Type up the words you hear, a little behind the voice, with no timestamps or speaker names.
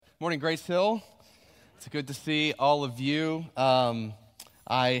Morning, Grace Hill. It's good to see all of you. I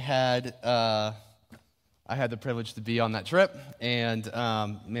had the privilege to be on that trip, and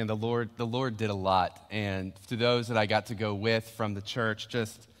man, the Lord did a lot. And to those that I got to go with from the church,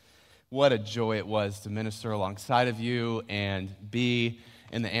 just what a joy it was to minister alongside of you and be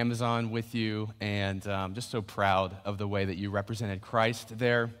in the Amazon with you, and just so proud of the way that you represented Christ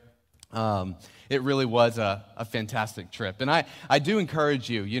there. It really was a fantastic trip. And I do encourage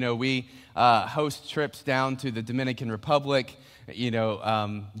you, we host trips down to the Dominican Republic.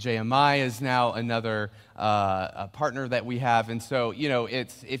 JMI is now another a partner that we have. And so,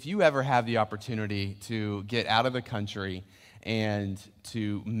 if you ever have the opportunity to get out of the country and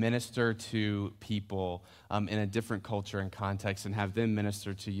to minister to people in a different culture and context and have them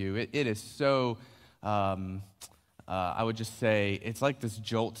minister to you, it is so... I would just say it's like this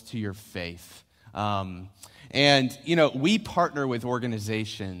jolt to your faith. We partner with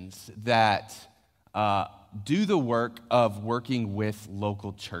organizations that do the work of working with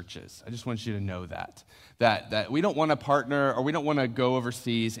local churches. I just want you to know that we don't want to partner, or we don't want to go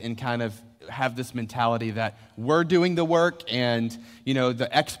overseas and kind of have this mentality that we're doing the work and, the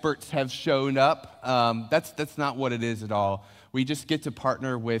experts have shown up. That's not what it is at all. We just get to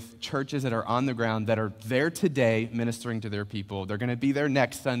partner with churches that are on the ground, that are there today ministering to their people. They're going to be there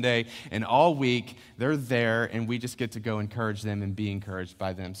next Sunday, and all week they're there, and we just get to go encourage them and be encouraged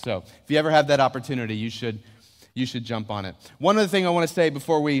by them. So if you ever have that opportunity, you should jump on it. One other thing I want to say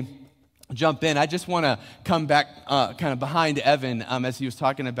before we jump in, I just want to come back kind of behind Evan as he was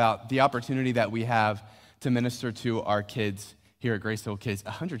talking about the opportunity that we have to minister to our kids here at Grace Hill Kids.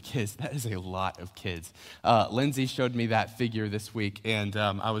 100 kids, that is a lot of kids. Lindsay showed me that figure this week, and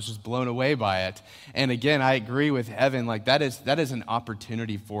I was just blown away by it. And again, I agree with Evan, that is an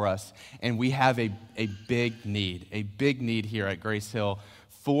opportunity for us, and we have a big need here at Grace Hill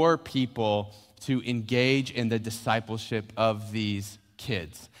for people to engage in the discipleship of these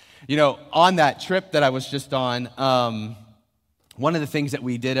kids. On that trip that I was just on, one of the things that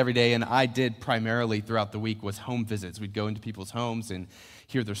we did every day, and I did primarily throughout the week, was home visits. We'd go into people's homes and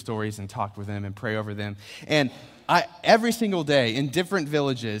hear their stories and talk with them and pray over them. And every single day in different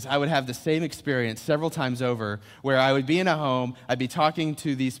villages, I would have the same experience several times over, where I would be in a home, I'd be talking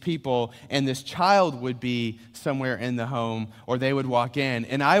to these people, and this child would be somewhere in the home, or they would walk in,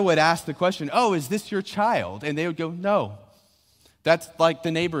 and I would ask the question, "Oh, is this your child?" And they would go, "No. That's like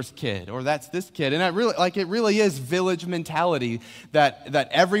the neighbor's kid," or "That's this kid." And it really is village mentality that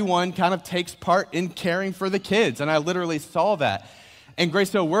everyone kind of takes part in caring for the kids. And I literally saw that. And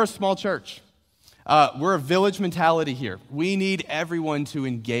Grace Hill, we're a small church. We're a village mentality here. We need everyone to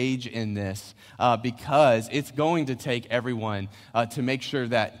engage in this because it's going to take everyone to make sure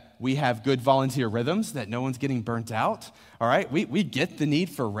that we have good volunteer rhythms, that no one's getting burnt out. All right, we get the need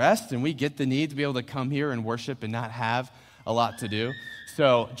for rest, and we get the need to be able to come here and worship and not have a lot to do.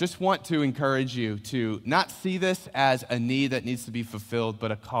 So just want to encourage you to not see this as a need that needs to be fulfilled,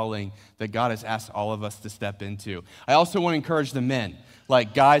 but a calling that God has asked all of us to step into. I also want to encourage the men.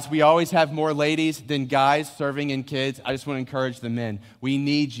 Guys, we always have more ladies than guys serving in kids. I just want to encourage the men. We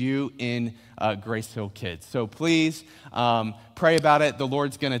need you in Grace Hill Kids. So please pray about it. The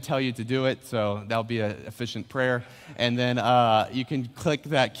Lord's going to tell you to do it, so that'll be an efficient prayer. And then you can click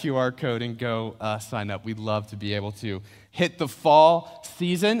that QR code and go sign up. We'd love to be able to hit the fall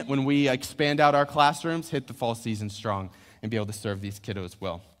season when we expand out our classrooms, hit the fall season strong and be able to serve these kiddos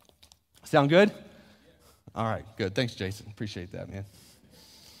well. Sound good? All right, good. Thanks, Jason. Appreciate that, man.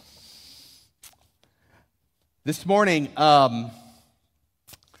 This morning, I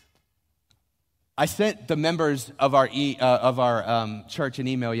sent the members of our church an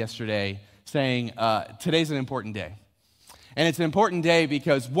email yesterday saying today's an important day. And it's an important day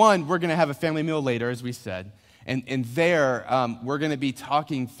because, one, we're going to have a family meal later, as we said. And there, we're going to be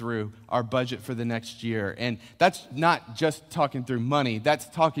talking through our budget for the next year. And that's not just talking through money. That's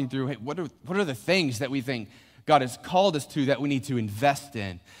talking through, hey, what are the things that we think God has called us to that we need to invest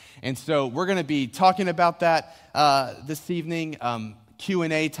in? And so we're going to be talking about that this evening,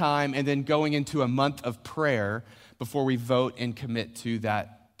 Q&A time, and then going into a month of prayer before we vote and commit to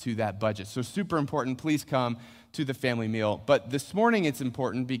that budget. So super important. Please come to the family meal. But this morning it's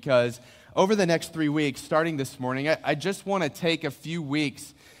important because over the next 3 weeks, starting this morning, I just want to take a few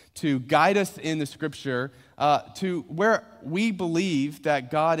weeks to guide us in the Scripture to where we believe that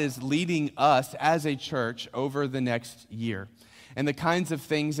God is leading us as a church over the next year, and the kinds of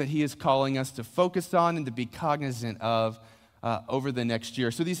things that He is calling us to focus on and to be cognizant of over the next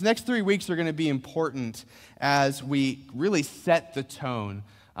year. So these next 3 weeks are going to be important as we really set the tone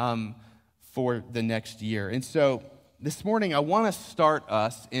for the next year. And so this morning I want to start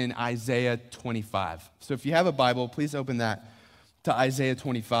us in Isaiah 25. So if you have a Bible, please open that to Isaiah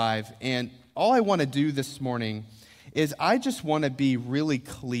 25. And all I want to do this morning is I just want to be really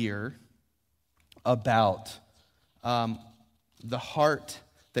clear about the heart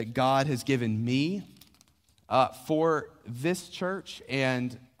that God has given me for this church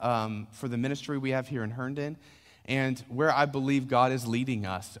and for the ministry we have here in Herndon, and where I believe God is leading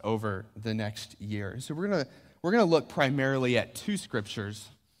us over the next year. So we're gonna look primarily at two scriptures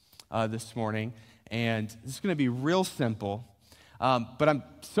this morning, and it's going to be real simple. But I'm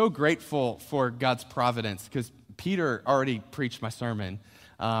so grateful for God's providence because Peter already preached my sermon.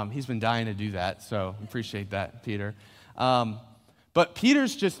 He's been dying to do that, so I appreciate that, Peter. But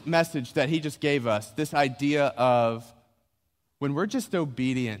Peter's just message that he just gave us, this idea of when we're just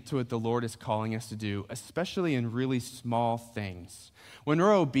obedient to what the Lord is calling us to do, especially in really small things, when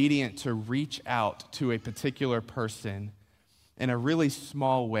we're obedient to reach out to a particular person in a really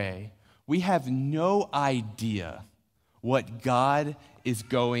small way, we have no idea what God is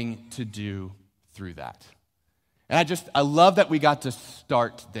going to do through that. And I love that we got to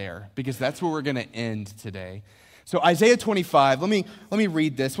start there because that's where we're going to end today. So Isaiah 25, let me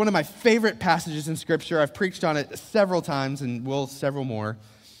read this. One of my favorite passages in Scripture. I've preached on it several times and will several more.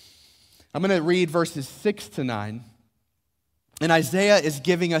 I'm going to read verses 6 to 9. And Isaiah is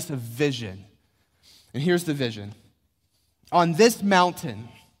giving us a vision. And here's the vision. On this mountain,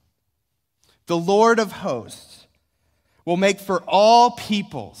 the Lord of hosts will make for all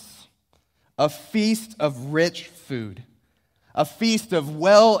peoples a feast of rich food, a feast of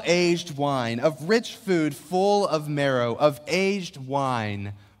well-aged wine, of rich food full of marrow, of aged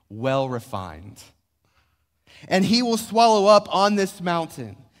wine well refined. And he will swallow up on this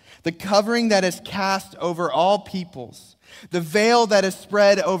mountain the covering that is cast over all peoples, the veil that is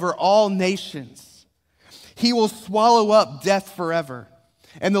spread over all nations. He will swallow up death forever.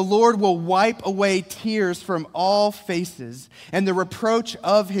 And the Lord will wipe away tears from all faces, and the reproach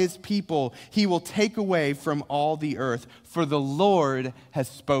of his people he will take away from all the earth, for the Lord has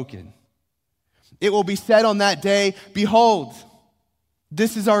spoken. It will be said on that day, behold,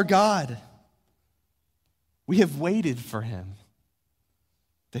 this is our God. We have waited for him,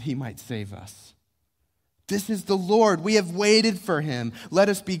 that he might save us. This is the Lord. We have waited for him. Let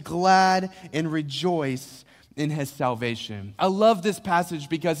us be glad and rejoice in his salvation. I love this passage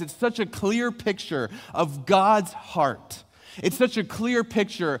because it's such a clear picture of God's heart. It's such a clear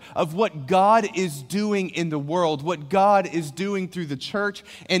picture of what God is doing in the world, what God is doing through the church,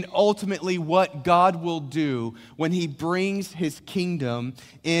 and ultimately what God will do when he brings his kingdom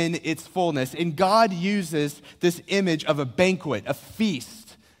in its fullness. And God uses this image of a banquet, a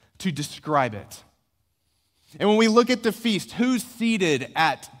feast, to describe it. And when we look at the feast, who's seated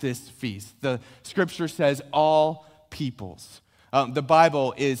at this feast? The scripture says all peoples. The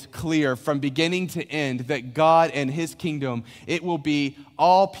Bible is clear from beginning to end that God and his kingdom, it will be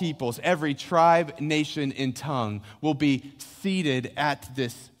all peoples, every tribe, nation, and tongue will be seated at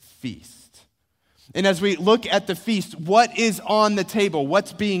this feast. And as we look at the feast, what is on the table?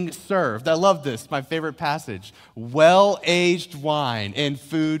 What's being served? I love this, my favorite passage. Well-aged wine and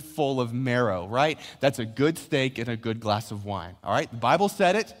food full of marrow, right? That's a good steak and a good glass of wine, all right? The Bible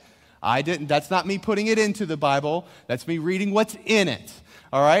said it. I didn't. That's not me putting it into the Bible. That's me reading what's in it,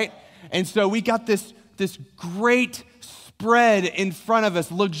 all right? And so we got this great spread in front of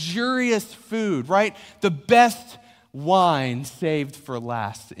us, luxurious food, right? The best wine saved for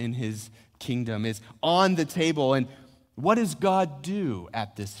last in his kingdom is on the table. And what does God do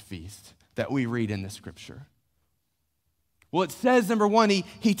at this feast that we read in the scripture? Well, it says, number one,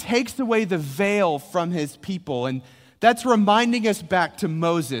 he takes away the veil from his people. And that's reminding us back to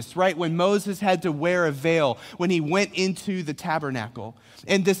Moses, right? When Moses had to wear a veil when he went into the tabernacle.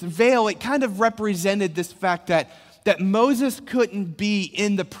 And this veil, it kind of represented this fact that Moses couldn't be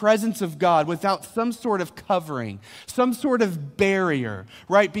in the presence of God without some sort of covering, some sort of barrier,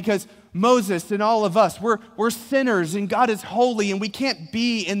 right? Because Moses and all of us, we're sinners and God is holy and we can't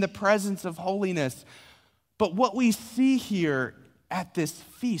be in the presence of holiness. But what we see here at this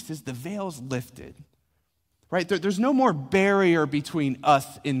feast is the veil's lifted, right? There's no more barrier between us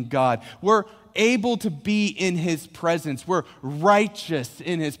and God. We're able to be in his presence. We're righteous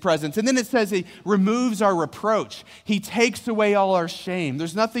in his presence. And then it says he removes our reproach. He takes away all our shame.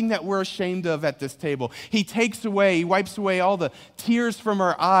 There's nothing that we're ashamed of at this table. He wipes away all the tears from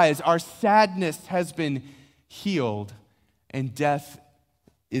our eyes. Our sadness has been healed, and death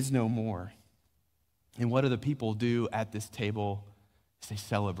is no more. And what do the people do at this table? They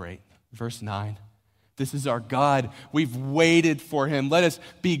celebrate. Verse 9. This is our God. We've waited for him. Let us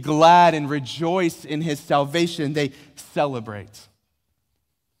be glad and rejoice in his salvation. They celebrate.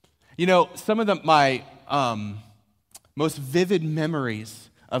 You know, some of my most vivid memories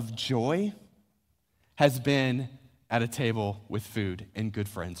of joy has been at a table with food and good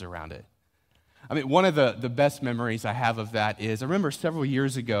friends around it. I mean, one of the best memories I have of that is, I remember several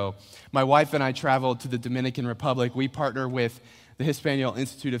years ago, my wife and I traveled to the Dominican Republic. We partner with the Hispanic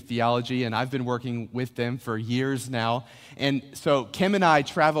Institute of Theology, and I've been working with them for years now. And so Kim and I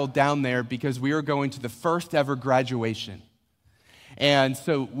traveled down there because we were going to the first ever graduation. And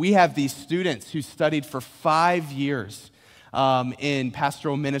so we have these students who studied for 5 years in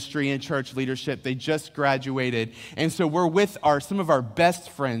pastoral ministry and church leadership. They just graduated. And so we're with some of our best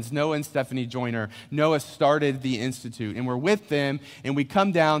friends, Noah and Stephanie Joyner. Noah started the Institute, and we're with them, and we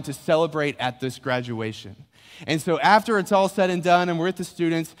come down to celebrate at this graduation. And so after it's all said and done and we're with the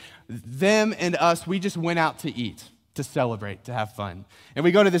students, them and us, we just went out to eat, to celebrate, to have fun. And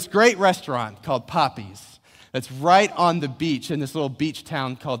we go to this great restaurant called Poppy's that's right on the beach in this little beach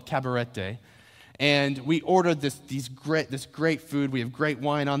town called Cabarete. And we ordered this great food. We have great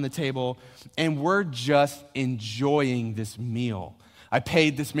wine on the table, and we're just enjoying this meal. I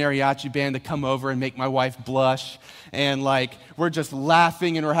paid this mariachi band to come over and make my wife blush, and we're just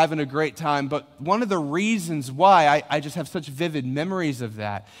laughing and we're having a great time. But one of the reasons why I just have such vivid memories of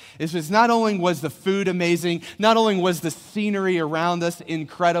that is because not only was the food amazing, not only was the scenery around us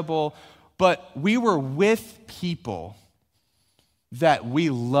incredible, but we were with people that we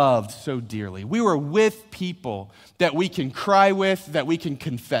loved so dearly. We were with people that we can cry with, that we can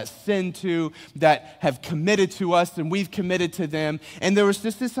confess sin to, that have committed to us and we've committed to them. And there was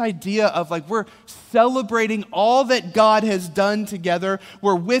just this idea of we're celebrating all that God has done together.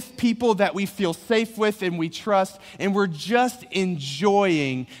 We're with people that we feel safe with and we trust, and we're just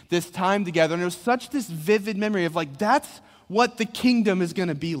enjoying this time together. And there's such this vivid memory of that's what the kingdom is going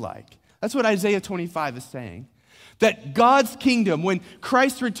to be like. That's what Isaiah 25 is saying. That God's kingdom, when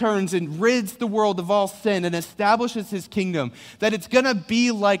Christ returns and rids the world of all sin and establishes his kingdom, that it's going to be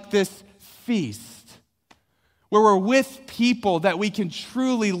like this feast where we're with people that we can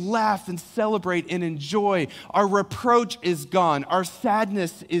truly laugh and celebrate and enjoy. Our reproach is gone. Our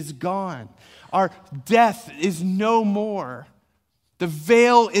sadness is gone. Our death is no more. The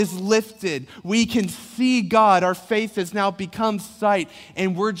veil is lifted. We can see God. Our faith has now become sight,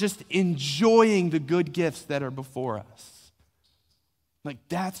 and we're just enjoying the good gifts that are before us.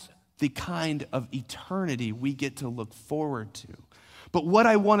 That's the kind of eternity we get to look forward to. But what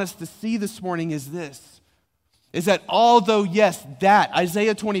I want us to see this morning is this, is that although, yes, that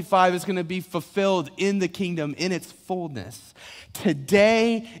Isaiah 25 is going to be fulfilled in the kingdom in its fullness,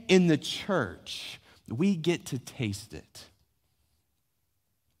 today in the church, we get to taste it.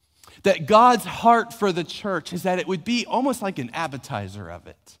 That God's heart for the church is that it would be almost like an appetizer of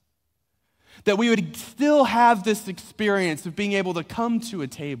it. That we would still have this experience of being able to come to a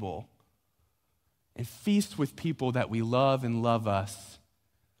table and feast with people that we love and love us.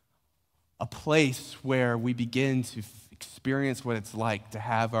 A place where we begin to experience what it's like to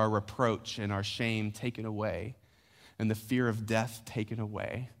have our reproach and our shame taken away, and the fear of death taken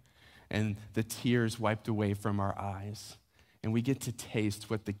away, and the tears wiped away from our eyes. And we get to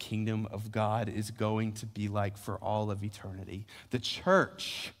taste what the kingdom of God is going to be like for all of eternity. The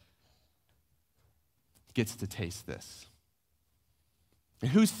church gets to taste this.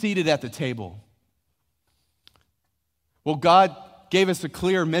 And who's seated at the table? Well, God gave us a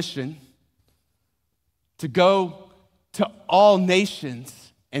clear mission to go to all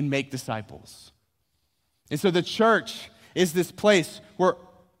nations and make disciples. And so the church is this place where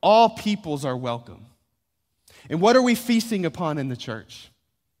all peoples are welcome. And what are we feasting upon in the church?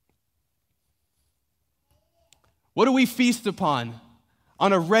 What do we feast upon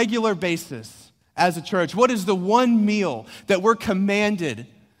on a regular basis as a church? What is the one meal that we're commanded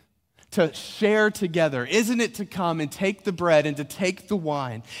to share together? Isn't it to come and take the bread and to take the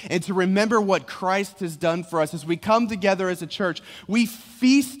wine and to remember what Christ has done for us? As we come together as a church, we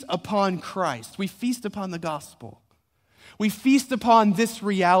feast upon Christ. We feast upon the gospel. We feast upon this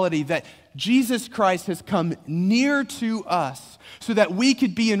reality that Jesus Christ has come near to us so that we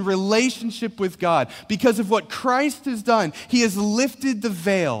could be in relationship with God. Because of what Christ has done, he has lifted the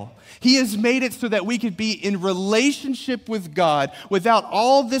veil. He has made it so that we could be in relationship with God without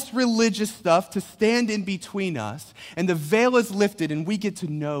all this religious stuff to stand in between us. And the veil is lifted and we get to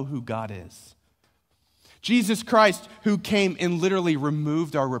know who God is. Jesus Christ, who came and literally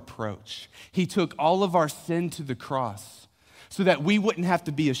removed our reproach. He took all of our sin to the cross so that we wouldn't have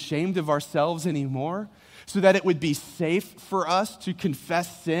to be ashamed of ourselves anymore, so that it would be safe for us to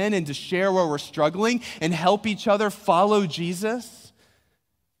confess sin and to share where we're struggling and help each other follow Jesus,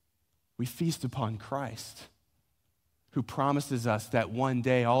 we feast upon Christ, who promises us that one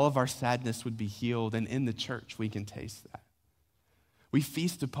day all of our sadness would be healed, and in the church we can taste that. We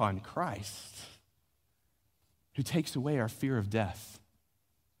feast upon Christ, who takes away our fear of death,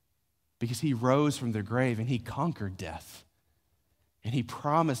 because he rose from the grave and he conquered death, and he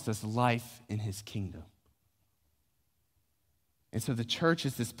promised us life in his kingdom. And so the church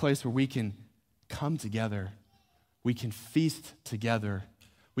is this place where we can come together, we can feast together,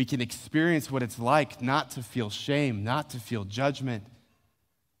 we can experience what it's like not to feel shame, not to feel judgment,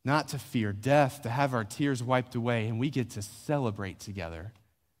 not to fear death, to have our tears wiped away, and we get to celebrate together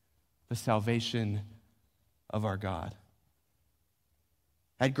the salvation of our God.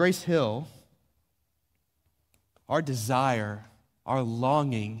 At Grace Hill, our desire, our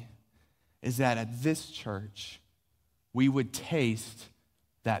longing is that at this church, we would taste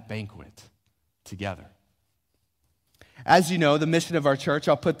that banquet together. As you know, the mission of our church,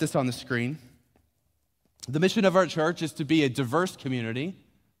 I'll put this on the screen. The mission of our church is to be a diverse community,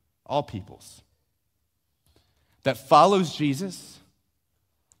 all peoples, that follows Jesus,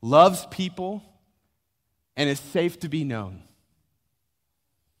 loves people, and is safe to be known.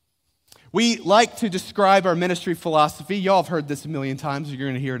 We like to describe our ministry philosophy. Y'all have heard this a million times. You're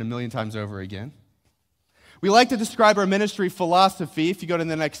going to hear it a million times over again. We like to describe our ministry philosophy, if you go to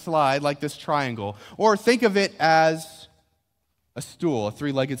the next slide, like this triangle. Or think of it as a stool, a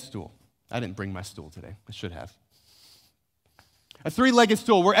three-legged stool. I didn't bring my stool today. I should have. A three-legged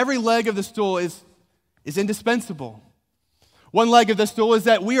stool, where every leg of the stool is indispensable. One leg of the stool is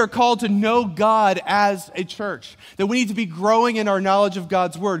that we are called to know God as a church, that we need to be growing in our knowledge of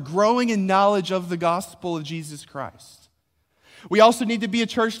God's word, growing in knowledge of the gospel of Jesus Christ. We also need to be a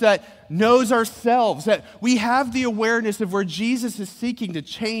church that knows ourselves, that we have the awareness of where Jesus is seeking to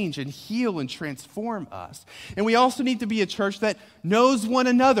change and heal and transform us. And we also need to be a church that knows one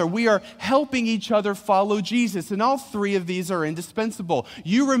another. We are helping each other follow Jesus, and all three of these are indispensable.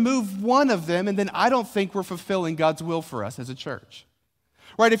 You remove one of them, and then I don't think we're fulfilling God's will for us as a church.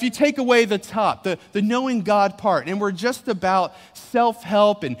 Right, if you take away the top, the knowing God part, and we're just about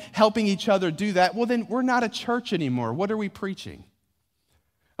self-help and helping each other do that, well, then we're not a church anymore. What are we preaching?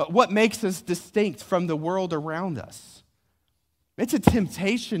 What makes us distinct from the world around us? It's a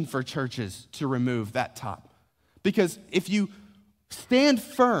temptation for churches to remove that top. Because if you stand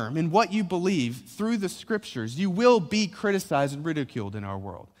firm in what you believe through the scriptures, you will be criticized and ridiculed in our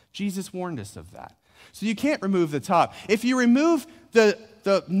world. Jesus warned us of that. So you can't remove the top. If you remove the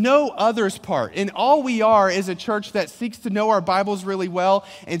know others part, and all we are is a church that seeks to know our Bibles really well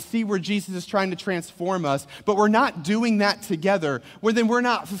and see where Jesus is trying to transform us, but we're not doing that together, well, then we're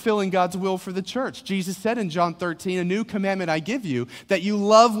not fulfilling God's will for the church. Jesus said in John 13, "A new commandment I give you, that you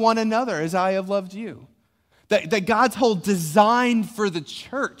love one another as I have loved you." That God's whole design for the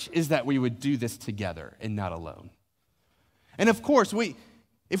church is that we would do this together and not alone. And of course,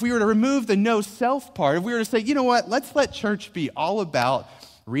 if we were to remove the no self part, if we were to say, you know what, let's let church be all about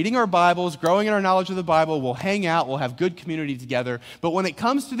reading our Bibles, growing in our knowledge of the Bible, we'll hang out, we'll have good community together, but when it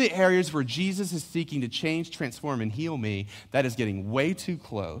comes to the areas where Jesus is seeking to change, transform, and heal me, that is getting way too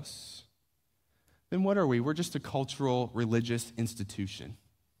close, then what are we? We're just a cultural, religious institution.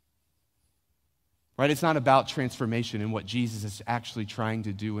 Right? It's not about transformation and what Jesus is actually trying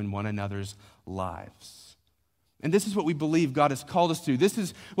to do in one another's lives. And this is what we believe God has called us to. This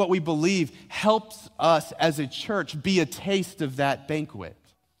is what we believe helps us as a church be a taste of that banquet.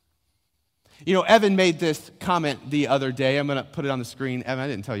 You know, Evan made this comment the other day. I'm going to put it on the screen. Evan, I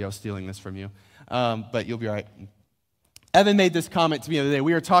didn't tell you I was stealing this from you, but you'll be all right. Evan made this comment to me the other day.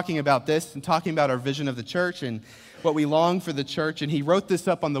 We were talking about this and talking about our vision of the church and what we long for the church, and he wrote this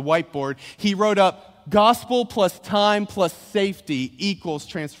up on the whiteboard. He wrote up, gospel plus time plus safety equals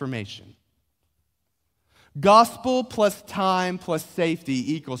transformation. Gospel plus time plus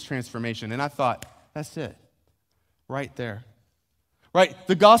safety equals transformation. And I thought, that's it, right there. Right?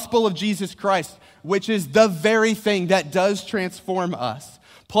 The gospel of Jesus Christ, which is the very thing that does transform us,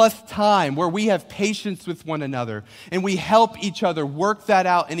 plus time, where we have patience with one another, and we help each other work that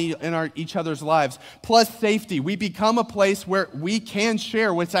out in each other's lives, plus safety. We become a place where we can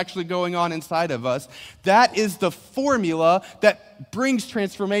share what's actually going on inside of us. That is the formula that brings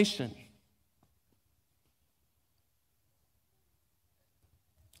transformation.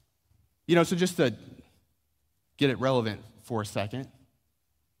 You know, so just to get it relevant for a second,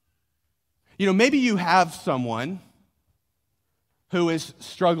 you know, maybe you have someone who is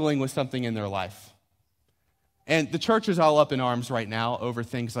struggling with something in their life. And the church is all up in arms right now over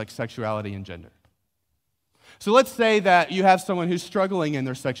things like sexuality and gender. So let's say that you have someone who's struggling in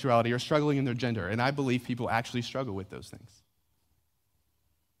their sexuality or struggling in their gender, and I believe people actually struggle with those things.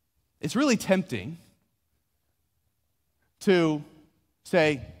 It's really tempting to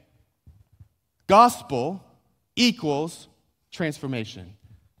say, gospel equals transformation.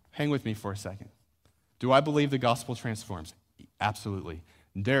 Hang with me for a second. Do I believe the gospel transforms? Absolutely.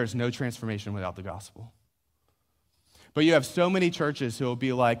 There is no transformation without the gospel. But you have so many churches who will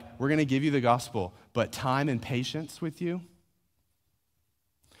be like, we're going to give you the gospel, but time and patience with you,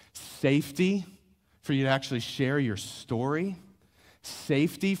 safety for you to actually share your story,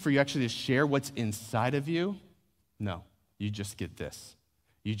 safety for you actually to share what's inside of you. No, you just get this.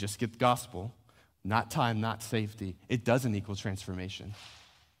 You just get the gospel, not time, not safety. It doesn't equal transformation.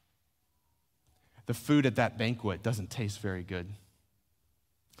 The food at that banquet doesn't taste very good.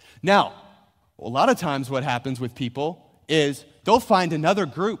 Now, a lot of times what happens with people is they'll find another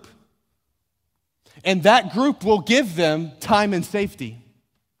group, and that group will give them time and safety.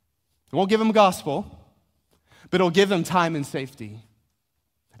 It won't give them gospel, but it'll give them time and safety.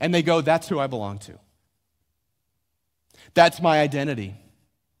 And they go, that's who I belong to. That's my identity.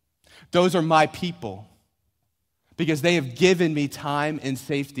 Those are my people. Because they have given me time and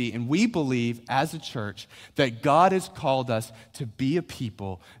safety. And we believe as a church that God has called us to be a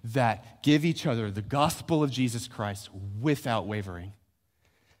people that give each other the gospel of Jesus Christ without wavering.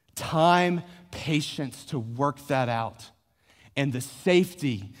 Time, patience to work that out. And the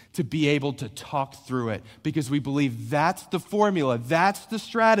safety to be able to talk through it. Because we believe that's the formula, that's the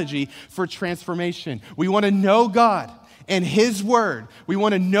strategy for transformation. We want to know God and His Word. We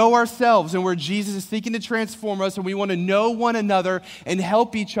want to know ourselves and where Jesus is seeking to transform us, and we want to know one another and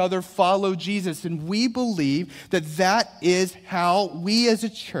help each other follow Jesus. And we believe that that is how we as a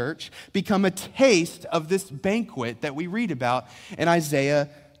church become a taste of this banquet that we read about in Isaiah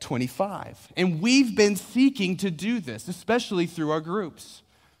 25. And we've been seeking to do this, especially through our groups.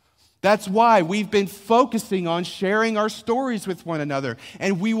 That's why we've been focusing on sharing our stories with one another.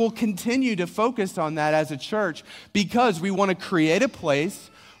 And we will continue to focus on that as a church because we want to create a place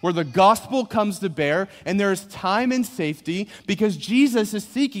where the gospel comes to bear and there is time and safety because Jesus is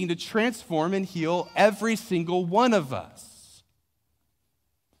seeking to transform and heal every single one of us.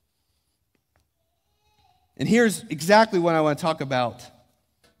 And here's exactly what I want to talk about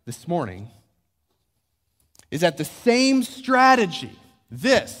this morning, is that the same strategy,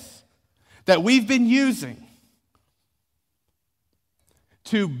 that we've been using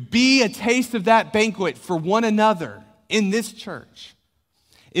to be a taste of that banquet for one another in this church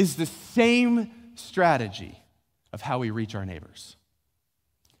is the same strategy of how we reach our neighbors.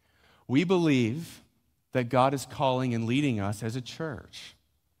 We believe that God is calling and leading us as a church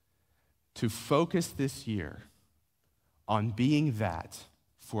to focus this year on being that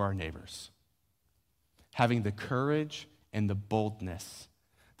for our neighbors, having the courage and the boldness,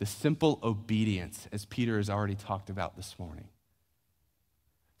 the simple obedience, as Peter has already talked about this morning,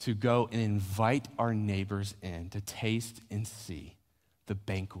 to go and invite our neighbors in to taste and see the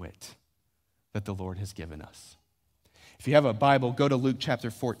banquet that the Lord has given us. If you have a Bible, go to Luke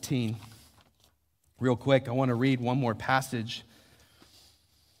chapter 14. Real quick, I want to read one more passage.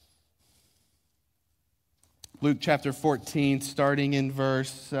 Luke chapter 14, starting in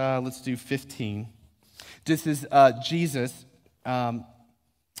verse, let's do 15. This is Jesus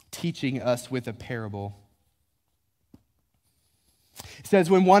teaching us with a parable. It says,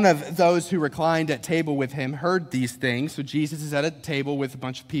 when one of those who reclined at table with him heard these things, so Jesus is at a table with a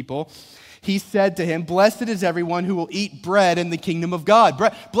bunch of people, he said to him, blessed is everyone who will eat bread in the kingdom of God.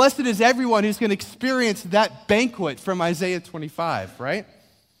 Blessed is everyone who's going to experience that banquet from Isaiah 25, right?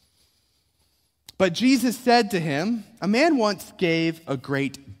 But Jesus said to him, a man once gave a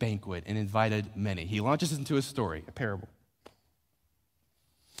great banquet and invited many. He launches into a story, a parable.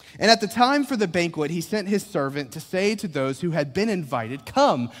 And at the time for the banquet, he sent his servant to say to those who had been invited,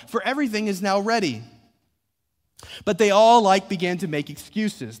 come, for everything is now ready. But they all began to make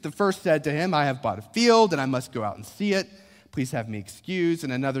excuses. The first said to him, I have bought a field and I must go out and see it. Please have me excused.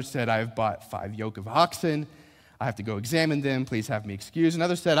 And another said, I have bought 5 yoke of oxen. I have to go examine them. Please have me excused.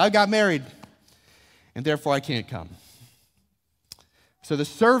 Another said, I got married and therefore I can't come. So the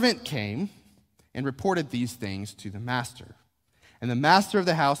servant came and reported these things to the master. And the master of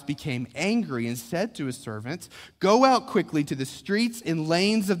the house became angry and said to his servants, go out quickly to the streets and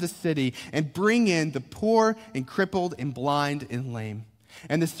lanes of the city and bring in the poor and crippled and blind and lame.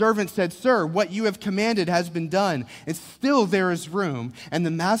 And the servant said, sir, what you have commanded has been done, and still there is room. And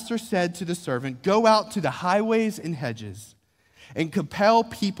the master said to the servant, go out to the highways and hedges and compel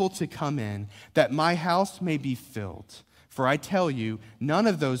people to come in, that my house may be filled. For I tell you, none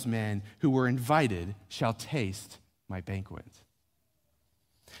of those men who were invited shall taste my banquet."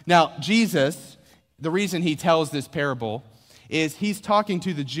 Now, Jesus, the reason he tells this parable is he's talking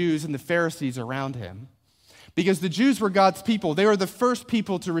to the Jews and the Pharisees around him. Because the Jews were God's people. They were the first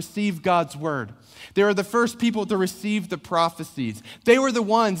people to receive God's word. They were the first people to receive the prophecies. They were the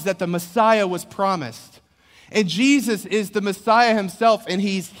ones that the Messiah was promised. And Jesus is the Messiah himself, and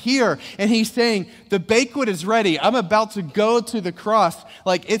he's here, and he's saying, the banquet is ready. I'm about to go to the cross.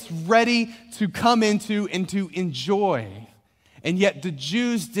 Like, it's ready to come into and to enjoy. And yet the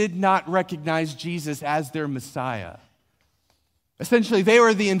Jews did not recognize Jesus as their Messiah. Essentially, they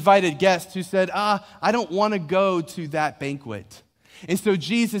were the invited guests who said, I don't want to go to that banquet. And so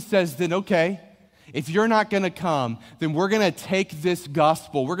Jesus says, then okay, if you're not going to come, then we're going to take this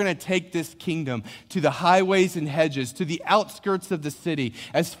gospel, we're going to take this kingdom to the highways and hedges, to the outskirts of the city,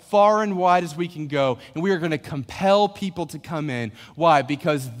 as far and wide as we can go, and we are going to compel people to come in. Why?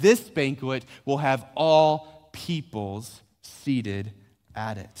 Because this banquet will have all peoples seated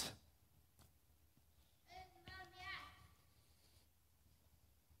at it.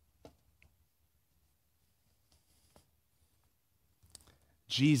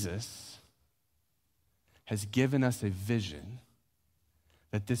 Jesus has given us a vision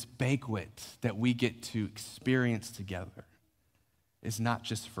that this banquet that we get to experience together is not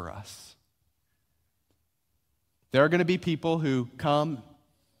just for us. There are going to be people who come,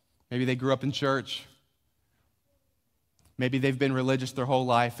 maybe they grew up in church, maybe they've been religious their whole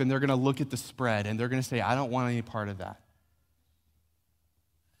life, and they're going to look at the spread and they're going to say, I don't want any part of that.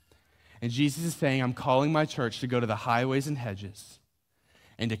 And Jesus is saying, I'm calling my church to go to the highways and hedges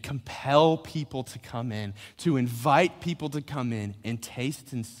and to compel people to come in, to invite people to come in and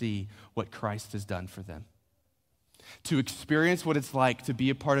taste and see what Christ has done for them. To experience what it's like to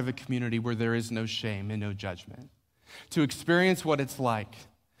be a part of a community where there is no shame and no judgment. To experience what it's like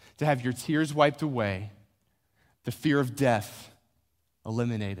to have your tears wiped away, the fear of death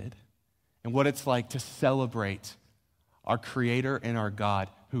eliminated, and what it's like to celebrate our Creator and our God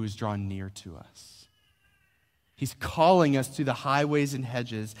who is drawn near to us. He's calling us to the highways and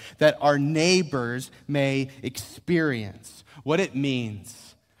hedges that our neighbors may experience what it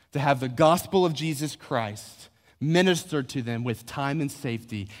means to have the gospel of Jesus Christ ministered to them with time and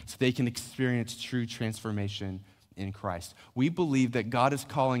safety so they can experience true transformation in Christ. We believe that God is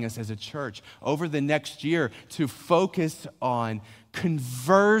calling us as a church over the next year to focus on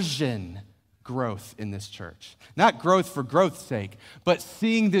conversion growth in this church. Not growth for growth's sake, but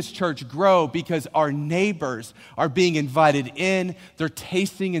seeing this church grow because our neighbors are being invited in, they're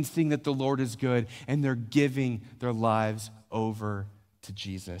tasting and seeing that the Lord is good, and they're giving their lives over to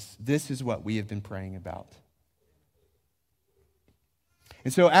Jesus. This is what we have been praying about.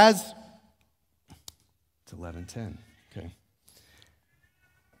 And so it's 11:10, okay.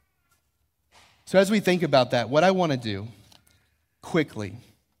 So as we think about that, what I want to do quickly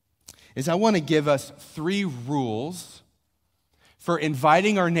is I want to give us 3 rules for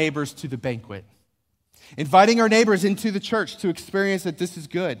inviting our neighbors to the banquet. Inviting our neighbors into the church to experience that this is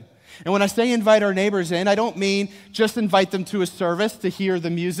good. And when I say invite our neighbors in, I don't mean just invite them to a service to hear the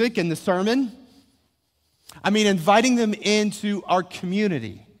music and the sermon. I mean inviting them into our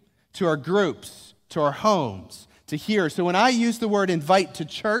community, to our groups, to our homes, to hear. So when I use the word invite to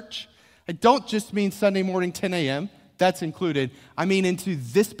church, I don't just mean Sunday morning 10 a.m., that's included. I mean into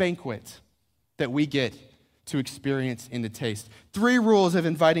this banquet that we get to experience and to taste. 3 rules of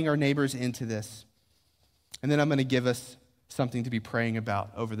inviting our neighbors into this. And then I'm going to give us something to be praying about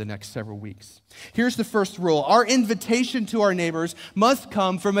over the next several weeks. Here's the first rule. Our invitation to our neighbors must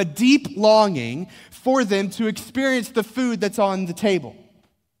come from a deep longing for them to experience the food that's on the table.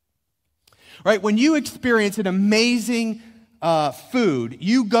 Right? When you experience an amazing food,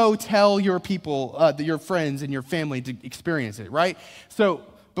 you go tell your people, your friends and your family to experience it, right? So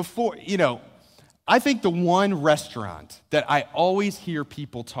before, I think the one restaurant that I always hear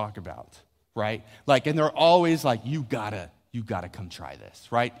people talk about, right? Like, and they're always like, you gotta come try this,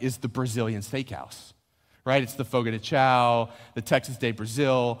 right? Is the Brazilian steakhouse, right? It's the Fogo de Chao, the Texas de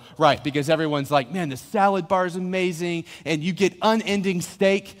Brazil, right? Because everyone's like, man, the salad bar is amazing, and you get unending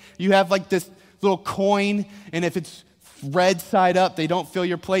steak. You have like this little coin, and if it's red side up, they don't fill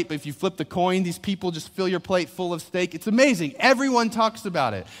your plate, but if you flip the coin, these people just fill your plate full of steak. It's amazing. Everyone talks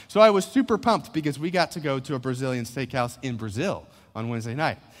about it. So I was super pumped because we got to go to a Brazilian steakhouse in Brazil on Wednesday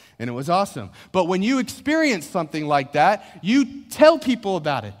night, and it was awesome. But when you experience something like that, you tell people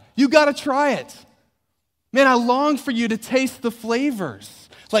about it. You got to try it. Man, I long for you to taste the flavors.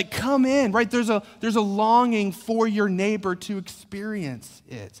 Like, come in, right? There's a longing for your neighbor to experience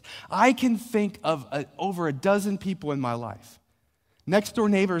it. I can think of over a dozen people in my life, next door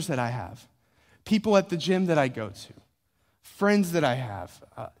neighbors that I have, people at the gym that I go to, friends that I have,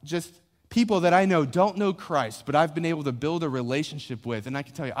 just people that I know don't know Christ, but I've been able to build a relationship with. And I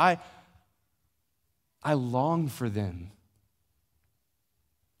can tell you, I long for them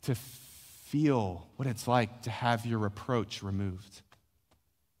to feel what it's like to have your reproach removed.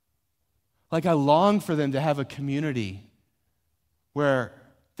 Like, I long for them to have a community where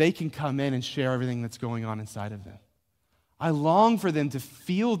they can come in and share everything that's going on inside of them. I long for them to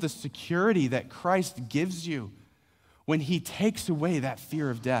feel the security that Christ gives you when he takes away that fear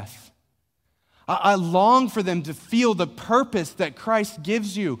of death. I long for them to feel the purpose that Christ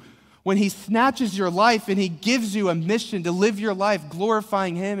gives you when he snatches your life and he gives you a mission to live your life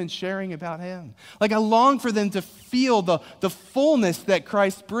glorifying him and sharing about him. Like, I long for them to feel the fullness that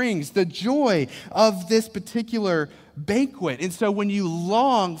Christ brings, the joy of this particular banquet. And so when you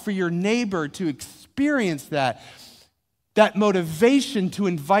long for your neighbor to experience that motivation to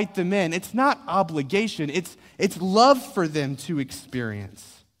invite them in, it's not obligation, it's love for them to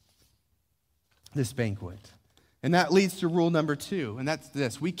experience this banquet. And that leads to rule number 2, and that's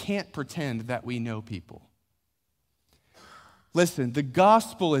this: we can't pretend that we know people. Listen, the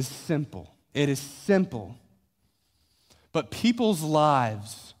gospel is simple. It is simple. But people's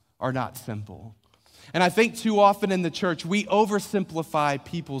lives are not simple. And I think too often in the church, we oversimplify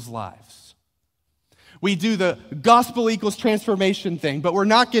people's lives. We do the gospel equals transformation thing, but we're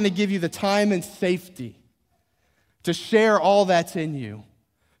not going to give you the time and safety to share all that's in you,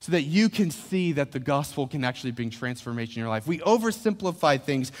 so that you can see that the gospel can actually bring transformation in your life. We oversimplify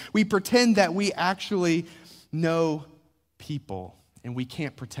things. We pretend that we actually know people, and we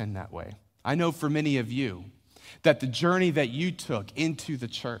can't pretend that way. I know for many of you that the journey that you took into the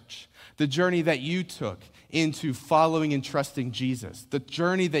church, the journey that you took into following and trusting Jesus, the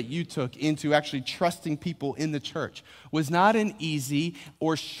journey that you took into actually trusting people in the church was not an easy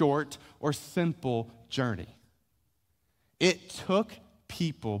or short or simple journey. It took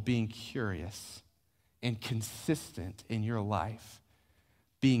people being curious and consistent in your life,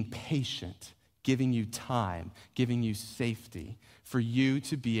 being patient, giving you time, giving you safety for you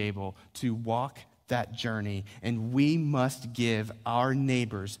to be able to walk that journey. And we must give our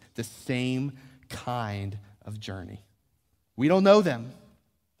neighbors the same kind of journey. We don't know them.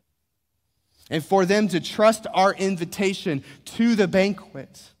 And for them to trust our invitation to the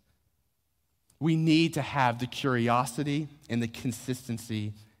banquet, we need to have the curiosity and the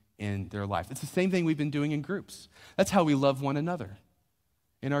consistency in their life. It's the same thing we've been doing in groups. That's how we love one another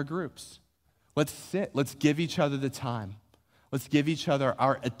in our groups. Let's sit. Let's give each other the time. Let's give each other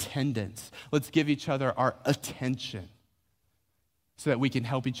our attendance. Let's give each other our attention so that we can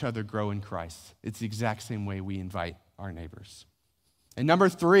help each other grow in Christ. It's the exact same way we invite our neighbors. And number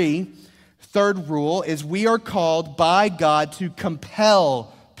 3, third rule, is we are called by God to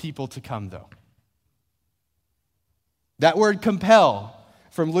compel people to come, though. That word compel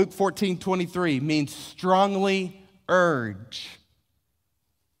from Luke 14:23 means strongly urge.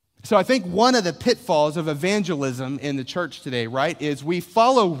 So I think one of the pitfalls of evangelism in the church today, right, is we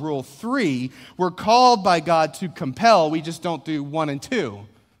follow rule 3. We're called by God to compel. We just don't do 1 and 2,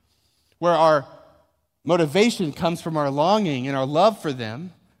 where our motivation comes from our longing and our love for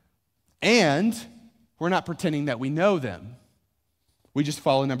them, and we're not pretending that we know them. We just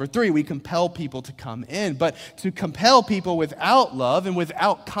follow number 3. We compel people to come in. But to compel people without love and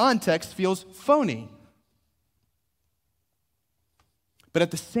without context feels phony. But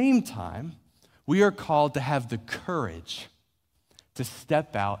at the same time, we are called to have the courage to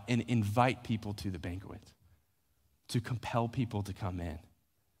step out and invite people to the banquet, to compel people to come in.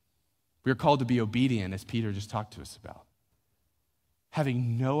 We are called to be obedient, as Peter just talked to us about,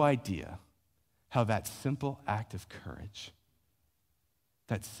 having no idea how that simple act of courage,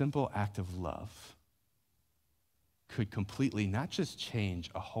 that simple act of love could completely not just change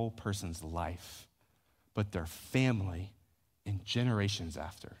a whole person's life, but their family and generations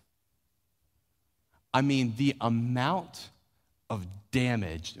after. I mean, the amount of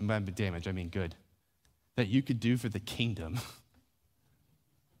damage, and by damage I mean good, that you could do for the kingdom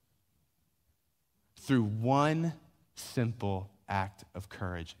through one simple act of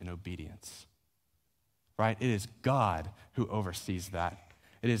courage and obedience. Right? It is God who oversees that.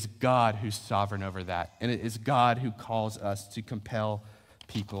 It is God who's sovereign over that. And it is God who calls us to compel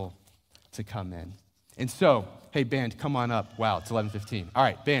people to come in. And so, hey, band, come on up. Wow, it's 11:15. All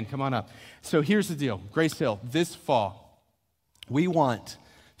right, band, come on up. So here's the deal. Grace Hill, this fall, we want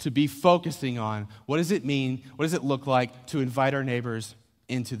to be focusing on what does it mean, what does it look like to invite our neighbors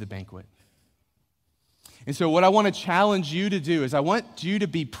into the banquet. And so what I want to challenge you to do is I want you to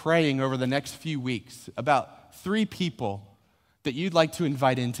be praying over the next few weeks about 3 people that you'd like to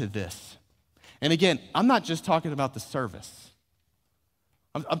invite into this. And again, I'm not just talking about the service.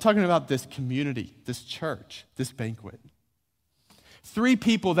 I'm talking about this community, this church, this banquet. 3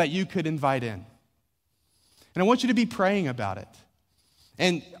 people that you could invite in. And I want you to be praying about it.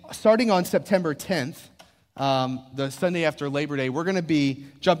 And starting on September 10th, the Sunday after Labor Day, we're going to be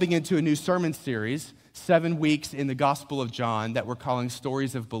jumping into a new sermon series, 7 weeks in the Gospel of John, that we're calling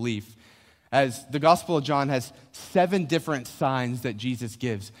Stories of Belief. As the Gospel of John has 7 different signs that Jesus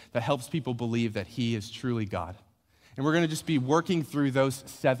gives that helps people believe that he is truly God. And we're going to just be working through those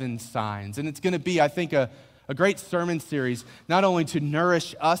 7 signs. And it's going to be, I think, a great sermon series, not only to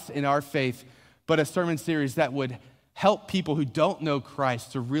nourish us in our faith, but a sermon series that would help people who don't know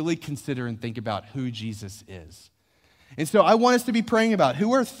Christ to really consider and think about who Jesus is. And so I want us to be praying about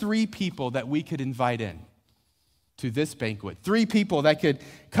who are 3 people that we could invite in to this banquet. 3 people that could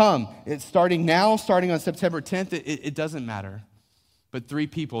come. It's starting now, starting on September 10th. It doesn't matter. But 3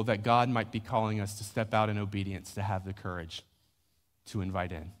 people that God might be calling us to step out in obedience, to have the courage to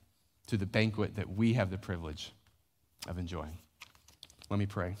invite in to the banquet that we have the privilege of enjoying. Let me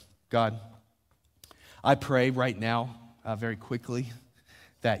pray. God, I pray right now, very quickly,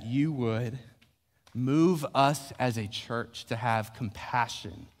 that you would move us as a church to have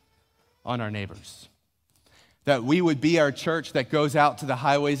compassion on our neighbors. That we would be our church that goes out to the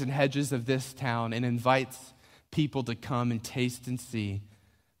highways and hedges of this town and invites people to come and taste and see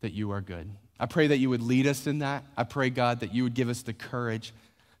that you are good. I pray that you would lead us in that. I pray, God, that you would give us the courage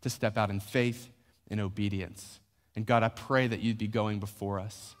to step out in faith and obedience. And God, I pray that you'd be going before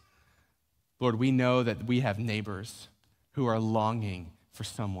us. Lord, we know that we have neighbors who are longing for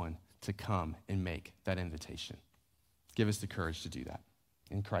someone to come and make that invitation. Give us the courage to do that.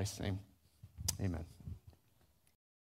 In Christ's name, amen.